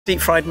Deep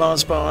fried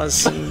Mars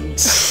bars and...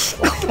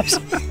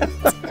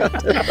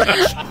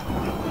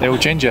 They're all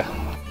ginger.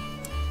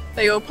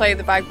 They all play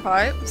the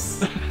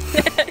bagpipes.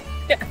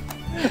 Yeah.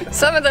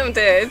 Some of them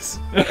did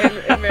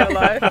in real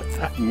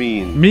life.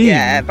 Mean.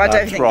 Yeah, but I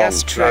don't think wrong.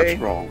 that's true. That's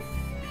wrong.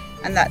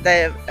 And that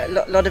they're a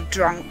lot of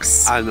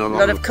drunks. And a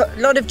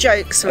lot of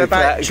jokes are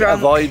about drunk.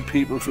 Avoid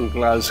people from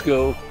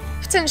Glasgow.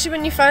 Potentially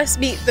when you first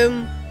meet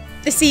them,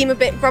 they seem a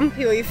bit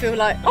grumpy, or you feel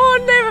like,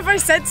 oh no, have I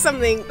said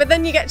something? But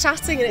then you get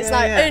chatting and it's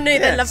oh no,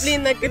 they're lovely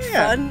and they're good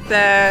fun.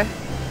 They're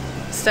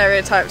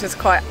stereotyped as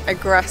quite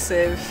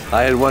aggressive.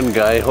 I had one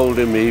guy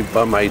holding me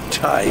by my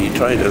tie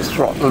trying to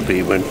throttle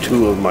me when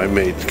two of my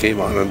mates came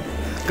on and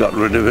got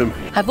rid of him.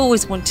 I've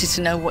always wanted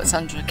to know what's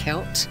under a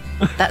kilt.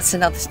 That's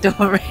another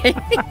story.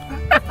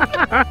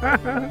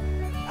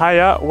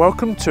 Hiya,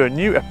 welcome to a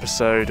new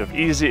episode of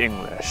Easy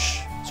English.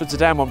 So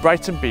today I'm on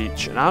Brighton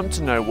Beach and I want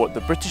to know what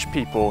the British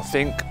people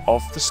think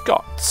of the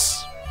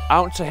Scots. I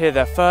want to hear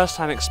their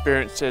first-hand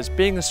experiences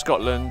being in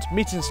Scotland,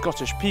 meeting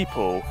Scottish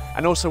people,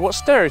 and also what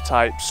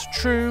stereotypes,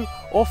 true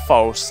or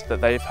false,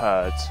 that they've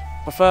heard.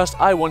 But first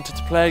I wanted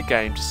to play a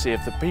game to see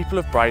if the people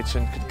of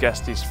Brighton could guess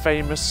these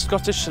famous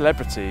Scottish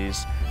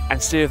celebrities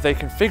and see if they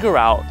can figure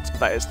out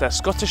that it's their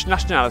Scottish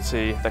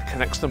nationality that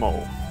connects them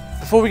all.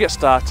 Before we get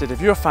started,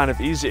 if you're a fan of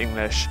Easy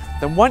English,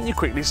 then why don't you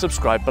quickly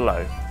subscribe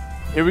below.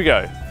 Here we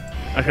go.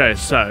 Okay,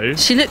 so...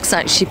 She looks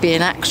like she'd be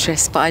an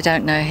actress, but I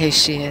don't know who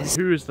she is.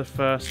 Who is the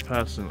first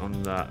person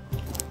on that?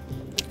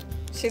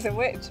 She's a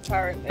witch,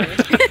 apparently.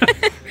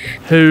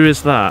 Who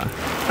is that?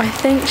 I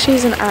think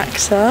she's an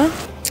actor.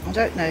 I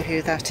don't know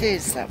who that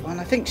is, that one.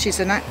 I think she's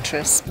an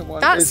actress.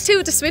 That's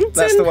Tilda Swinton.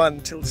 That's the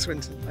one, Tilda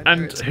Swinton.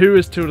 And who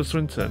is Tilda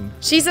Swinton?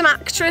 She's an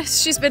actress.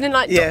 She's been in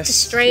like Doctor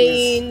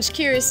Strange,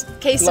 Curious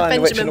Case of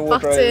Benjamin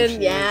Button.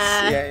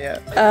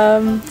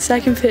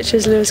 Second picture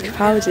is Lewis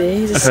Capaldi.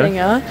 He's a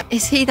singer.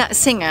 Is he that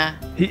singer?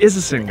 He is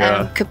a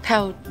singer.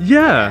 Capaldi.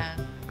 Yeah.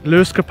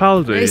 Lewis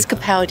Capaldi. Lewis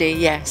Capaldi,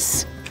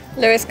 yes.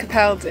 Lewis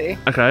Capaldi.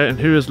 Okay, and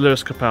who is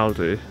Lewis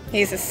Capaldi?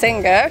 He's a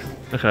singer.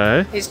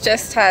 Okay. He's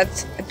just had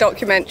a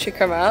documentary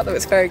come out that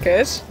was very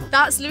good.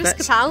 That's Lewis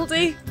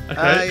Capaldi.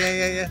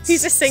 Okay. Yeah.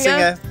 He's a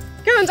singer.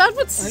 Come on, Dad,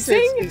 what's he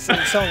sing? He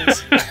sings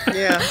songs.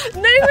 Yeah.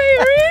 No way,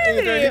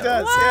 really? He really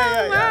does.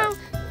 Wow.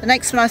 The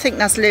next one, I think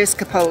that's Lewis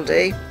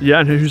Capaldi. Yeah,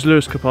 and who's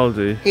Lewis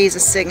Capaldi? He's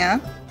a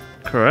singer.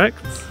 Correct.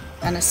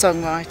 And a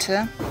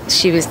songwriter.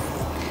 She was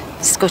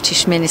the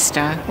Scottish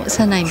minister. What's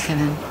her name,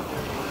 Kevin?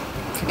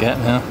 Forget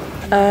now.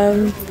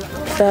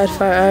 Third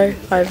photo,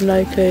 I have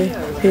no clue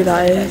who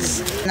that is.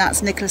 And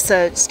that's Nicola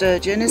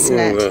Sturgeon, isn't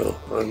it?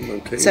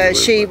 Well, So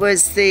she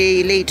was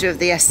the leader of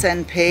the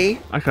SNP.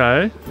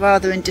 Okay.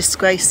 Rather in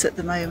disgrace at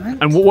the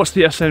moment. And what's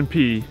the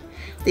SNP?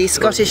 The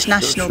Scottish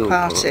National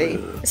Party.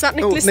 Is that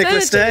Nicola Sturgeon?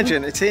 Nicola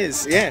Sturgeon, it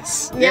is,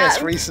 yes. Yeah.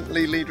 Yes,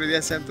 recently leader of the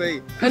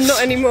SNP. And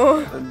not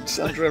anymore. And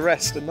under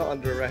arrest and not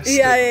under arrest.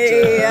 Yeah.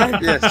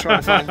 Yes, trying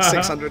to find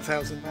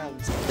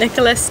 £600,000.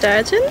 Nicola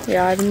Sturgeon?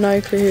 Yeah, I have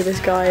no clue who this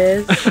guy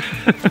is.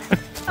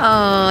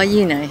 Oh,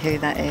 you know who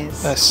that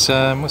is. That's,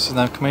 what's his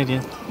name,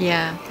 comedian?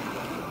 Yeah.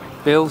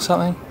 Bill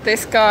something?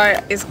 This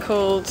guy is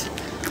called...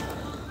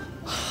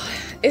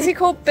 Is he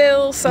called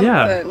Bill something?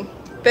 Yeah.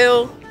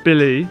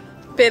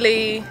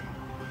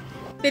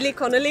 Billy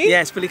Connolly?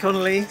 Yes, Billy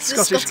Connolly,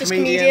 Scottish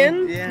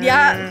comedian.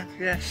 Yeah.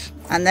 Yes.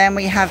 And then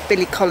we have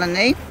Billy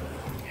Connolly,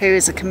 who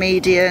is a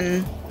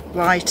comedian,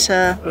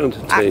 writer,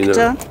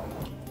 actor.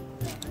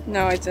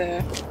 No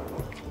idea.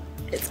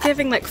 It's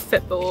giving like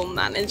football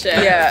manager.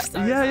 Yeah.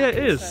 Yeah, it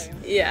is.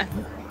 Yeah.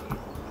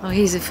 Oh,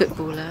 he's a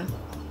footballer.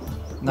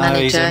 No,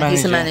 he's a manager.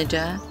 He's a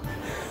manager.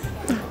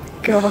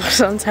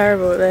 Gosh, I'm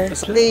terrible at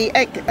this.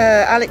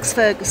 Alex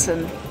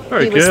Ferguson.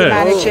 Very he was good. the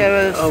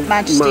manager of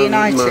Manchester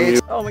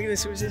United. Oh my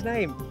goodness, what was his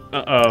name?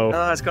 Uh-oh.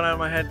 Oh, it's gone out of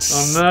my head.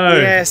 Oh no.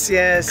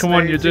 Yes. Come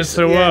on, you're doing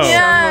so well.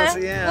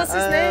 Yeah. What's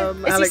his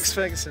name? Alex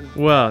Ferguson.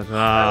 Well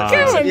done.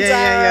 Come on,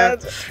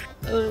 Dad.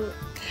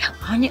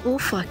 Aren't you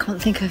awful? I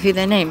can't think of who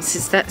their names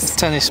is. That's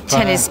Tennis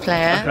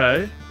player.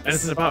 Okay.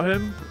 Anything about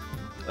him?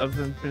 Other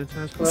than being a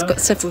tennis player? He's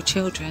got several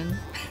children.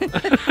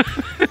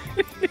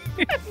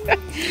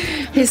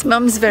 His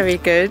mum's very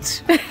good.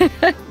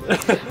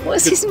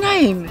 What's his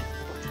name?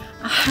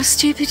 Oh, how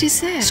stupid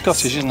is this?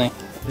 Scottish, isn't he?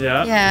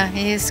 Yeah. Yeah,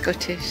 he is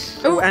Scottish.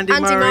 Oh, Andy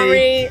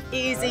Murray,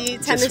 easy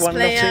tennis just won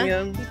player.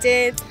 Nottingham. He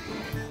did.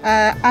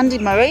 Andy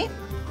Murray,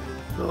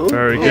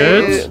 Very who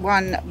good.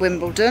 won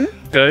Wimbledon.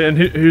 Okay, and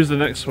who's the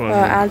next one?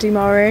 Andy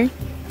Murray,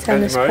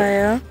 tennis Murray.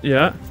 player.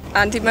 Yeah.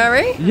 Andy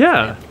Murray?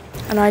 Yeah.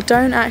 And I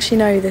don't actually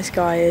know who this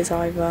guy is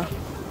either.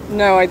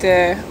 No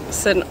idea.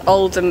 It's an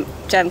older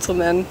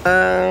gentleman.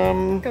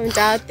 Go on,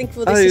 Dad. Think of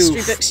all these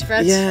history books you've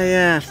read.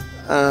 Yeah.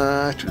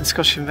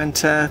 Scottish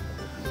inventor.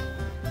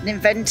 An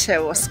inventor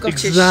or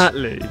Scottish.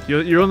 Exactly.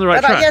 You're on the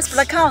right track. Yes, but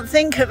I can't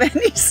think of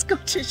any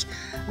Scottish.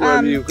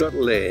 Well, you've got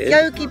Laird.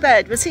 Yogi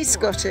Bed, was he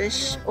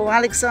Scottish? Or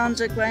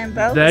Alexander Graham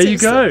Bell? There you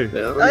go.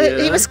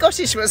 He was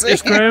Scottish, was he?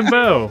 It's Graham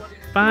Bell.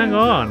 Bang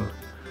on.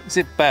 Is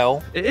it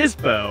Bell? It is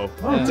Bell.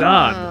 Well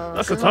done.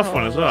 That's a tough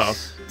one as well.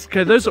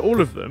 Okay, those are all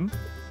of them.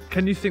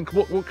 Can you think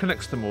what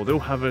connects them all? They all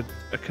have a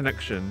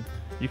connection.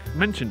 You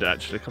mentioned it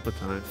actually a couple of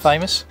times.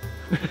 Famous?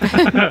 They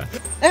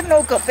haven't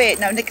all got beard.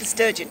 No, Nicola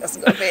Sturgeon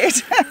hasn't got a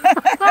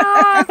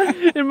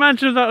beard.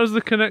 Imagine if that was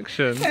the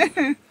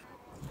connection.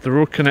 They're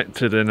all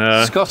connected in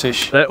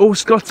Scottish. They're all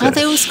Scottish. Are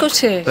they all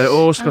Scottish? They're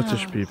all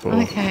Scottish people.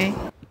 Okay.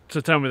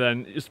 So tell me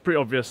then, it's pretty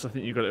obvious, I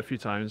think you got it a few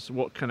times,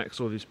 what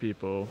connects all these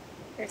people?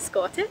 They're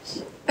Scottish.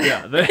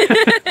 Yeah,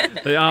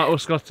 they are all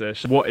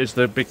Scottish. What is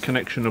the big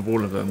connection of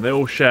all of them? They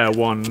all share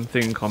one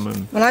thing in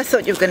common. Well, I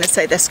thought you were going to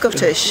say they're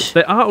Scottish.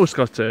 They are all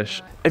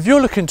Scottish. If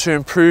you're looking to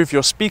improve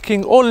your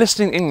speaking or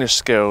listening English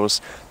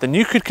skills, then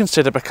you could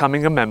consider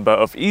becoming a member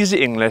of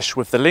Easy English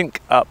with the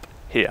link up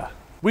here.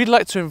 We'd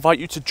like to invite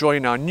you to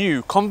join our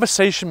new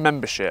Conversation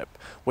membership,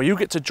 where you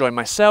get to join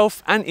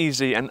myself and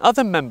Easy and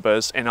other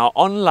members in our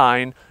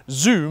online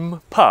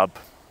Zoom pub.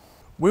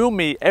 We'll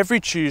meet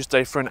every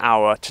Tuesday for an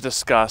hour to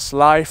discuss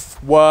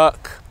life,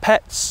 work,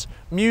 pets,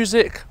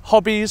 music,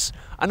 hobbies,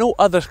 and all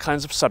other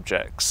kinds of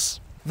subjects.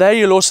 There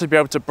you'll also be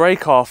able to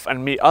break off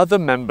and meet other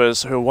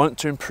members who want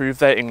to improve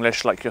their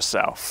English like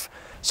yourself.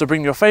 So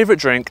bring your favourite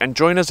drink and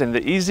join us in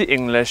the Easy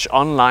English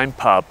online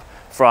pub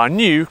for our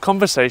new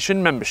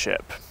Conversation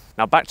membership.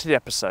 Now back to the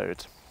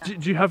episode.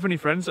 Do you have any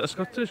friends that are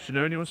Scottish? Do you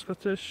know anyone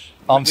Scottish?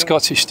 I'm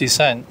Scottish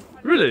descent.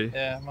 Really?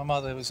 Yeah, my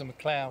mother was a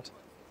MacLeod.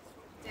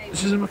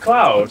 She's a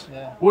MacLeod?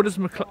 Yeah. What does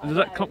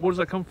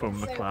that come from,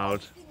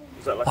 MacLeod?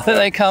 Is that like I think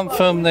they come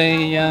from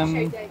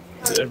the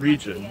a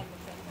region?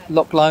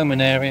 Loch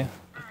Lomond area.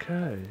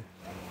 Okay.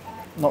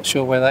 Not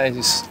sure where that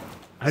is.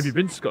 Have you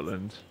been to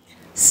Scotland?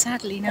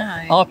 Sadly,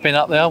 no. I've been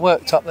up there. I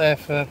worked up there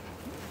for a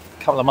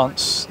couple of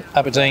months,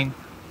 Aberdeen.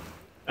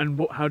 And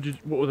what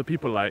were the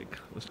people like,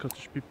 the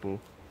Scottish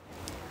people?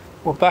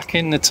 Well, back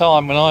in the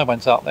time when I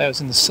went up there, it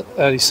was in the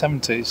early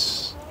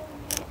 70s.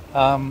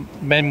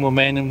 Men were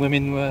men and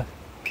women were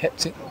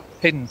kept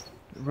hidden.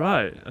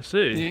 Right, I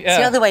see. It's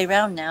the other way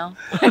round now.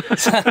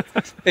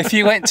 If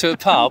you went to a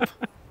pub,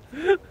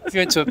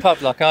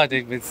 like I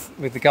did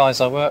with the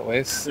guys I work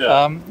with,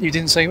 you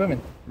didn't see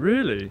women.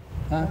 Really?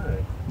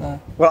 No.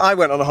 Well, I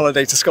went on a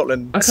holiday to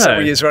Scotland Okay.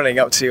 several years running,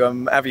 up to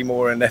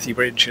Aviemore and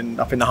Ethybridge and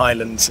up in the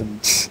Highlands,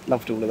 and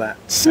loved all of that.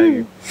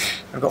 So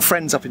I've got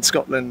friends up in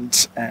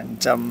Scotland, and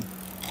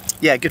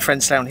good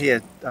friends down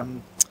here.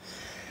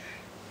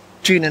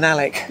 June and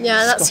Alec.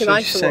 Yeah, that's who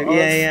I Scottish, thought of.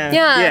 Yeah.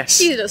 Yeah, Yes.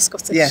 these are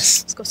Scottish.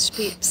 Yes. Scottish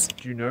peeps.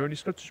 Do you know any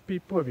Scottish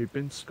people? Have you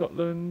been to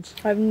Scotland?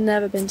 I've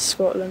never been to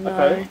Scotland, no.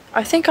 Okay.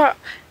 I think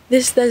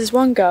there's this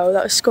one girl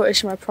that was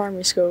Scottish in my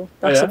primary school.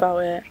 That's yeah? about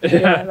it.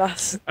 Yeah.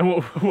 That's. And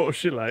what was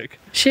she like?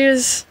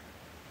 She's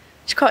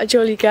quite a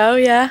jolly girl,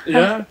 yeah.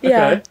 Yeah?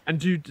 Yeah. Okay. And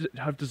do you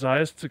have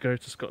desires to go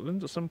to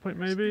Scotland at some point,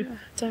 maybe?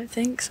 Don't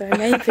think so,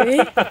 maybe.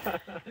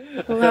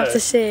 We'll have to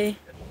see.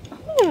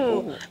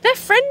 They're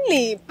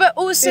friendly, but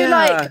also Yeah.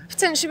 like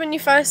potentially when you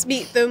first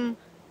meet them,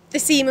 they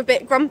seem a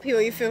bit grumpy,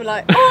 or you feel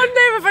like, oh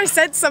no, have I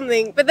said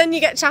something? But then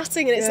you get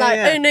chatting, and it's Yeah, like,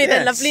 yeah. oh no, they're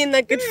Yes. lovely and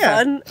they're good Yeah.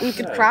 fun and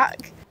good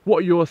crack. What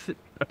are your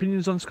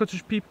opinions on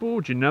Scottish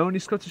people? Do you know any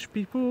Scottish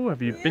people?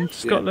 Have you been to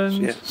Scotland?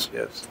 Yes.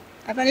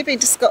 I've only been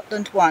to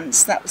Scotland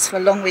once. That was for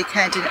a long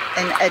weekend in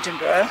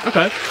Edinburgh.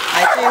 Okay.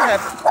 I do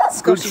have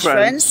Scottish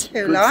friends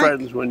who Good like.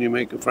 friends when you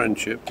make a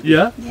friendship.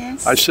 Yeah?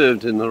 Yes. I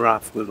served in the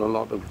RAF with a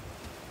lot of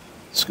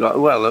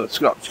a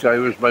Scottish guy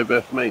was my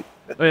best mate.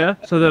 Oh yeah?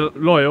 So they're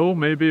loyal,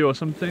 maybe, or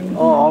something? Oh,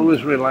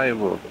 always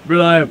reliable.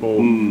 Reliable.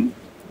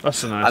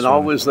 That's a nice And one.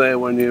 always there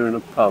when you're in a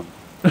pub.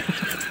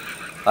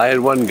 I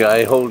had one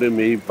guy holding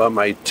me by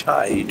my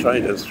tie,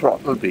 trying to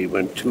throttle me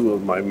when two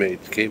of my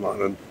mates came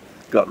on and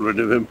got rid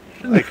of him.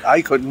 Like,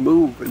 I couldn't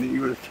move, and he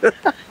was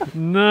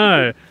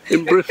No.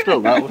 in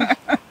Bristol. That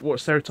was. What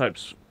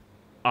stereotypes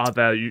are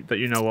there that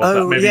you know of? That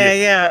Oh maybe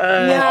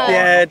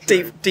yeah,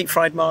 deep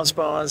fried Mars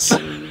bars.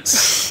 And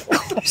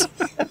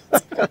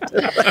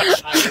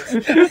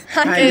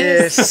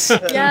Haggis.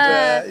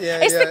 Yeah.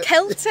 It's yeah. the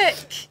Celtic.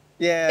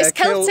 Yeah, It's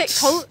Celtic kilts.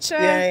 culture.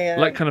 Yeah.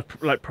 like kind of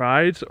like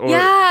pride, or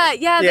Yeah,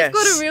 they've Yes.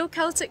 got a real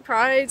Celtic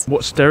pride.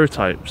 what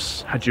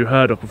stereotypes had you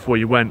heard of before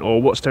you went,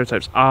 or what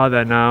stereotypes are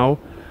there now,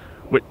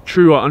 which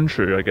true or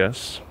untrue, I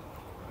guess,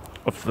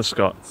 of the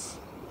Scots?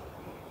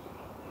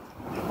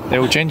 They're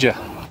all ginger.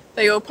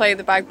 They all play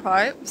the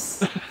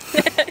bagpipes.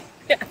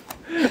 Yeah.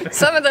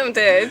 Some of them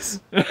did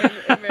in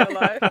real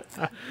life.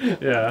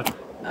 Yeah.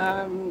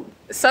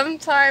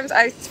 Sometimes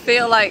I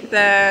feel like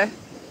they're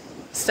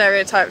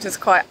stereotyped as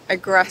quite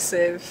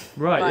aggressive.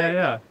 Right. like,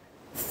 Yeah.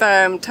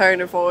 Firm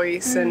tone of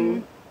voice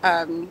and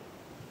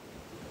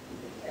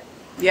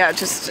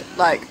just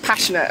like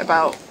passionate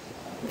about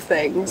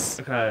things.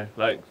 Okay.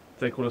 Like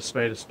they call a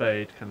spade,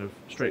 kind of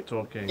straight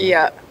talking.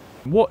 Yeah.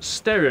 What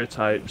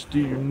stereotypes do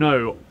you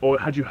know, or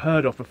had you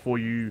heard of before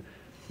you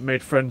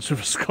made friends with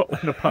a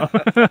Scotland apart?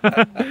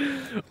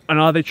 And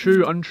are they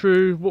true,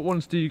 untrue? What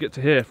ones do you get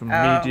to hear from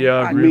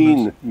media,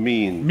 rumours?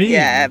 Mean.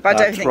 Yeah, but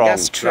I don't think wrong.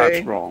 that's true.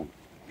 That's wrong.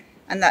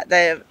 And that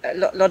they're a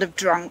lot of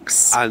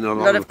drunks. And a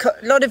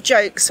lot of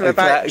jokes are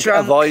about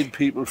drunk. Avoid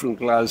people from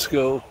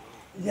Glasgow.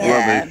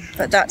 Yeah, Rubbish.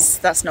 but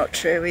that's not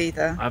true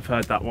either. I've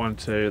heard that one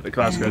too. That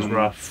Glasgow's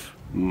rough.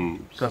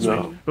 That's No.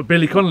 right. But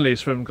Billy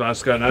Connolly's from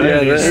Glasgow now. Yeah,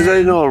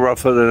 they know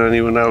rougher than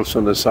anyone else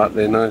on a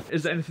Saturday night.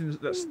 Is there anything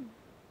that's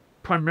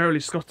primarily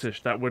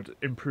Scottish that would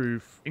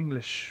improve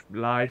English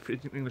life,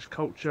 English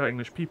culture,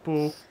 English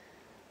people?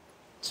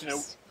 I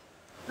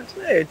don't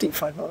know, deep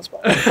fried Mars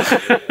bar.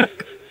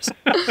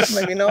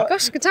 Maybe not.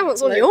 Gosh, I could tell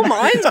what's on your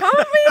mind,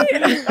 can't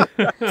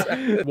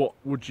we? What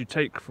would you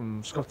take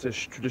from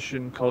Scottish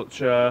tradition,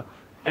 culture,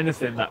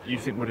 anything that you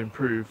think would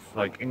improve,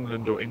 like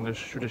England or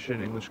English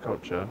tradition, English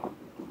culture?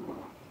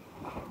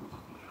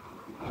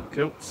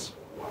 Kilts?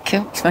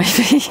 Kilts,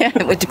 maybe. Yeah,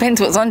 it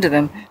depends what's under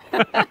them.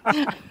 I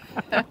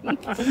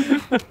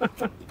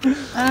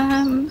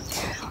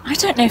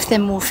don't know if they're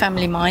more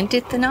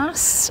family-minded than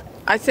us.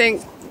 I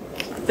think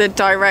the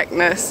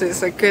directness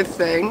is a good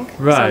thing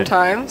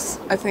sometimes.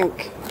 I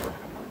think,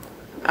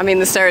 I mean,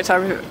 the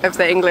stereotype of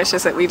the English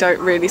is that we don't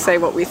really say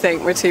what we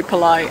think, we're too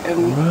polite,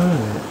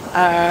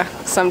 and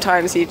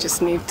sometimes you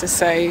just need to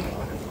say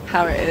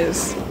how it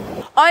is.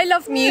 I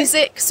love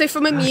music, so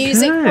from a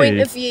music point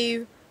of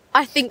view,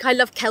 I think I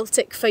love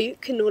Celtic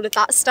folk and all of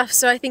that stuff,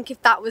 so I think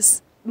if that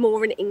was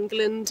more in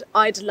England,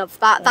 I'd love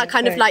that. That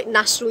kind of like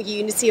national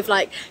unity of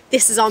like,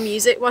 this is our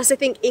music, whilst I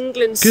think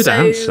England's Good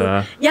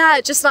answer.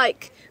 Yeah, just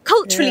like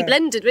culturally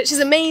blended, which is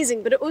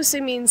amazing, but it also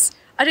means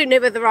I don't know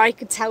whether I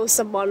could tell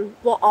someone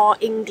what our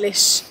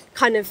English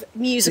kind of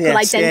musical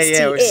identity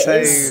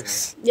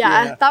is.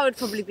 That would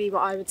probably be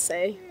what I would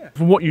say.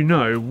 From what you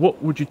know,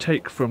 what would you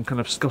take from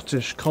kind of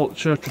Scottish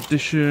culture,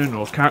 tradition,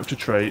 or character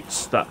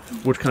traits that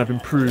would kind of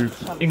improve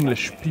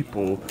English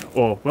people,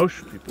 or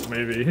Welsh people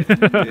maybe,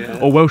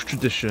 or Welsh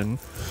tradition?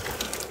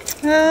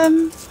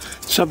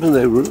 Some of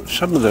their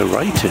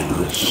writing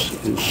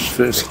is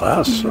first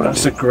class. Right?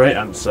 That's a great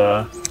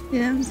answer.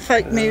 Yeah,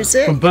 folk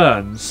music. From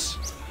Burns.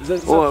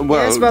 Well,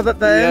 yes, Robert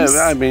Burns.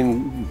 Yeah, I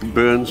mean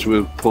Burns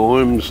with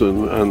poems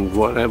and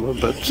whatever,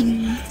 but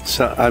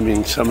I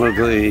mean some of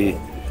the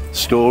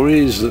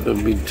stories that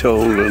have been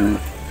told, and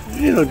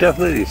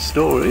definitely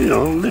story,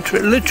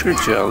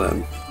 literature.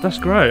 Then that's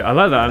great. I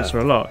like that answer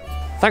a lot.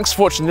 Thanks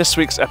for watching this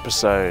week's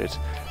episode.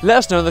 Let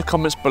us know in the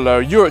comments below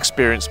your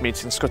experience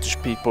meeting Scottish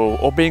people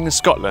or being in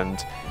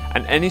Scotland,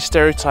 and any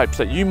stereotypes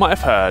that you might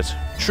have heard,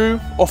 true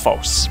or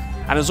false.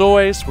 And as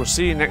always, we'll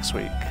see you next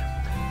week.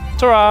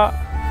 Ta-ra!